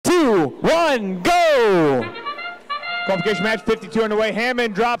1, go! Qualification match 52 underway.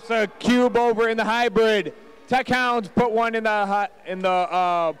 Hammond drops a cube over in the hybrid. Tech Hounds put one in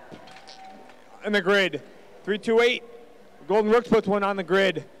the grid. 328. Golden Rooks puts one on the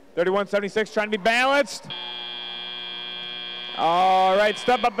grid. 3176 trying to be balanced. All right,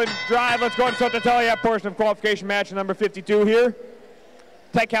 step up and drive. Let's go and start the tele portion of qualification match number 52 here.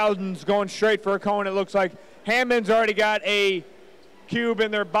 Tech Hounds going straight for a cone. It looks like Hammond's already got a cube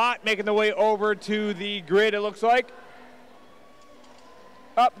in their bot, making the way over to the grid, it looks like.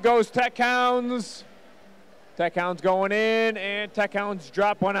 Up goes Tech Hounds. Tech Hounds going in, and Tech Hounds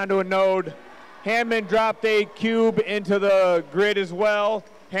drop one onto a node. Hammond dropped a cube into the grid as well.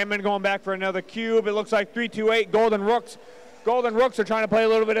 Hammond going back for another cube. It looks like 328 Golden Rooks. Golden Rooks are trying to play a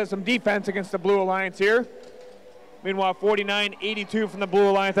little bit of some defense against the Blue Alliance here. Meanwhile, 4982 from the Blue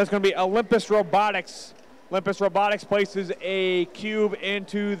Alliance. That's going to be Olympus Robotics. Olympus Robotics places a cube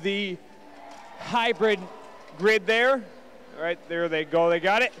into the hybrid grid there. All right, there they go. They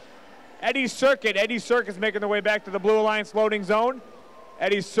got it. Eddie's Circuit. Eddie's Circuit's making their way back to the Blue Alliance loading zone.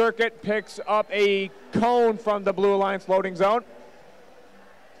 Eddie's Circuit picks up a cone from the Blue Alliance loading zone.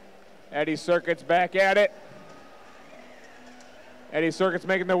 Eddie's Circuit's back at it. Eddie's Circuit's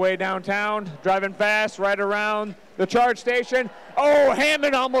making their way downtown, driving fast right around the charge station. Oh,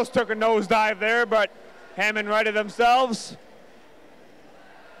 Hammond almost took a nosedive there, but Hammond righted themselves.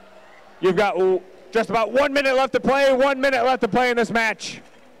 You've got just about 1 minute left to play, 1 minute left to play in this match.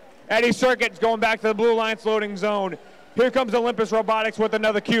 Eddie's Circuit's going back to the Blue Alliance loading zone. Here comes Olympus Robotics with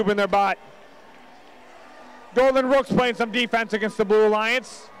another cube in their bot. Golden Rooks playing some defense against the Blue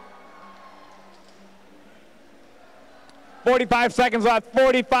Alliance. 45 seconds left,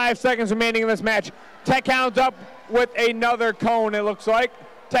 45 seconds remaining in this match. Tech Hounds up with another cone, it looks like.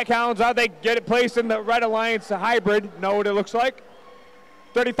 Tech Hounds, they get it placed in the Red Alliance hybrid node, it looks like.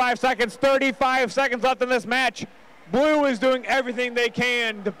 35 seconds left in this match. Blue is doing everything they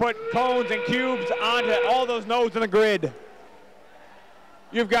can to put cones and cubes onto all those nodes in the grid.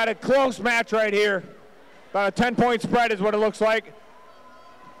 You've got a close match right here. About a 10-point spread is what it looks like.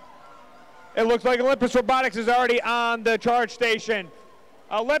 It looks like Olympus Robotics is already on the charge station.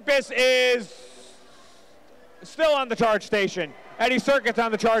 Olympus is still on the charge station. Eddie Circuit's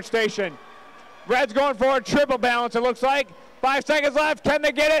on the charge station. Red's going for a triple balance, it looks like. 5 seconds left, can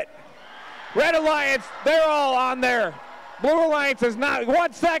they get it? Red Alliance, they're all on there. Blue Alliance is not,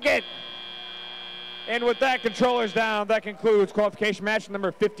 1 second. And with that, controllers down, that concludes qualification match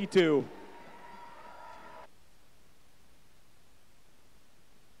number 52.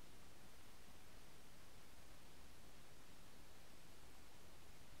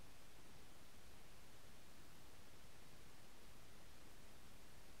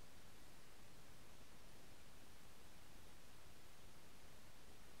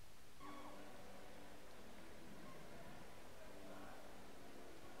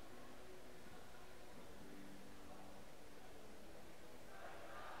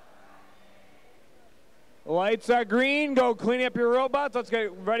 Lights are green. Go clean up your robots. Let's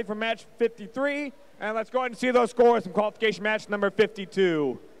get ready for match 53. And let's go ahead and see those scores from qualification match number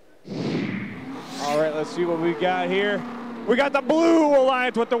 52. All right, let's see what we got here. We got the Blue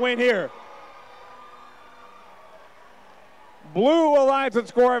Alliance with the win here. Blue Alliance with a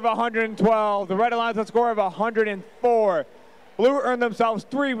score of 112. The Red Alliance with a score of 104. Blue earned themselves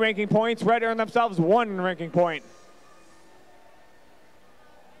 3 ranking points. Red earned themselves 1 ranking point.